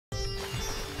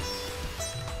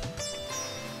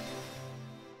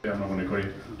আমরা মনে করি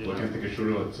ওখান থেকে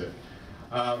শুরু হচ্ছে।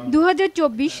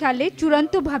 2024 সালে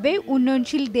চূড়ান্তভাবে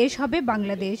উন্নয়নশীল দেশ হবে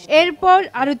বাংলাদেশ। এরপর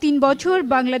আরও 3 বছর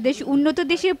বাংলাদেশ উন্নত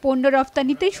দেশে পণ্য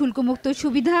রফতানিতে শুল্কমুক্ত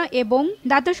সুবিধা এবং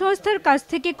দাতা সংস্থার কাছ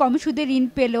থেকে কম সুদে ঋণ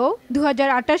পেলেও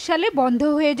 2028 সালে বন্ধ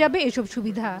হয়ে যাবে এসব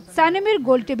সুবিধা। সানেমের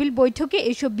গোলটেবিল বৈঠকে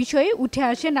এসব বিষয়ে উঠে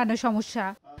আসে নানা সমস্যা।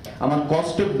 আমার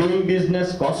cost of doing business,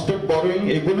 cost of borrowing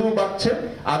এগুলোও বাড়ছে,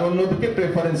 আর অন্যদিকে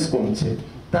প্রেফারেন্স কমছে।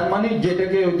 তার মানে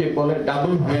যেটাকে ওই যে বলে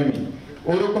ডাবল হ্যামি,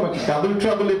 ওরকম একটা ডাবল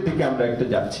ট্রাবলের দিকে আমরা একটা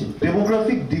যাচ্ছি।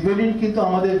 ডেমোগ্রাফিক ডিভিডেন্ড কিন্তু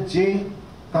আমাদের যে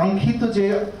কাঙ্ক্ষিত যে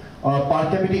পার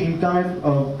ক্যাপিটা ইনকামের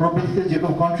প্রবৃদ্ধিতে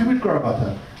যেরকম কন্ট্রিবিউট করার কথা,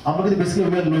 আমরা কিন্তু basically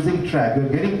we are losing track, we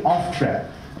are getting of track.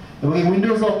 এবং এই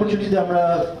উইন্ডোজ অপরচুনিটি যদি আমরা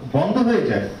বন্ধ হয়ে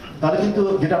যায়, তাহলে কিন্তু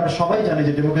যেটা আমরা সবাই জানি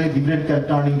যে demographic dividend can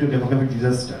turn into demographic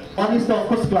disaster. One is of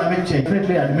course climate change.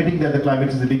 Definitely admitting that the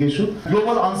climate is a big issue.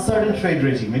 Global uncertain trade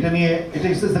regime. It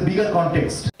is the bigger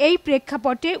context. এই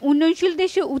প্রেক্ষাপটে উন্নয়নশীল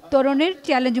দেশে উত্তরণের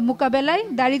challenge মোকাবেলায়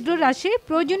দারিদ্র্য হ্রাসে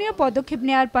প্রয়োজনীয় পদক্ষেপ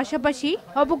নেওয়ার পাশাপাশি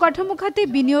অবকাঠামো খাতে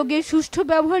বিনিয়োগের সুষ্ঠু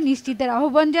ব্যবহার নিশ্চিতের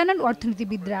আহ্বান জানান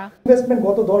অর্থনীতিবিদরা। ইনভেস্টমেন্ট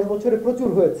গত 10 বছরে প্রচুর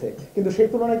হয়েছে, কিন্তু সেই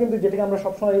তুলনায় কিন্তু যেটাকে আমরা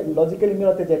সবসময় লজিক্যালি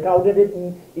মিলাতে চাই,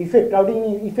 ক্রাউডিং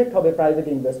ইফেক্ট হবে প্রাইভেট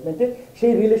ইনভেস্টমেন্টে,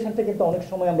 সেই রিলেশনটা কিন্তু অনেক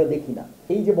সময় আমরা দেখি না।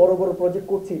 এই যে বড় বড় প্রজেক্ট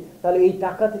করছি, তাহলে এই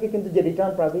টাকা থেকে কিন্তু যে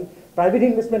রিটার্ন প্রাইভেট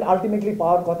ইনভেস্টমেন্ট আলটিমেটলি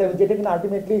পাওয়ার কথা এবং যেটা কিন্তু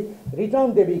আলটিমেটলি রিটার্ন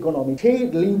দেবে ইকোনমি, সেই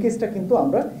লিঙ্কেজটা কিন্তু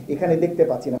আমরা এখানে দেখতে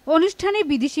পাচ্ছি না। অনুষ্ঠানে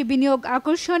বিদেশি বিনিয়োগ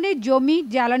আকর্ষণে জমি,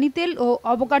 জ্বালানি তেল ও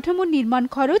অবকাঠামো নির্মাণ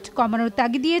খরচ কমানোর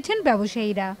তাগিদ দিয়েছেন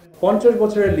ব্যবসায়ীরা। 50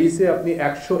 বছরের লিসে আপনি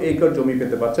 100 একর জমি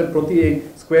পেতে পাচ্ছেন, প্রতি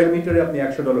স্কোয়ার মিটারে আপনি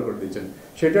 $100 করে দিচ্ছেন।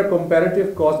 সেটার কম্পারেটিভ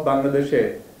কস্ট বাংলাদেশে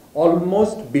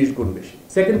অলমোস্ট 20 গুণ বেশি।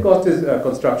 Second cost is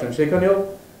construction. সেখানেও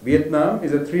Vietnam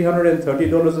is at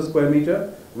 $330 a square meter.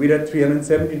 We're at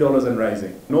 $370 and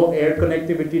rising. No air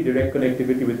connectivity, direct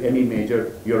connectivity with any major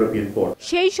European port.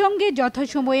 সেই সঙ্গে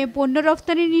যথাসময়ে পণ্য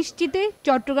রফতানি নিশ্চিতে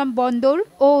চট্টগ্রাম বন্দর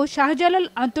ও শাহজালাল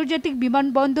আন্তর্জাতিক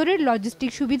বিমানবন্দরের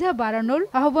লজিস্টিক সুবিধা বাড়ানোর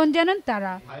আহ্বান জানান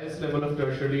তারা।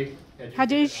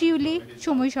 হাজারী শিউলি,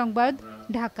 সময় সংবাদ,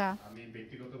 ঢাকা।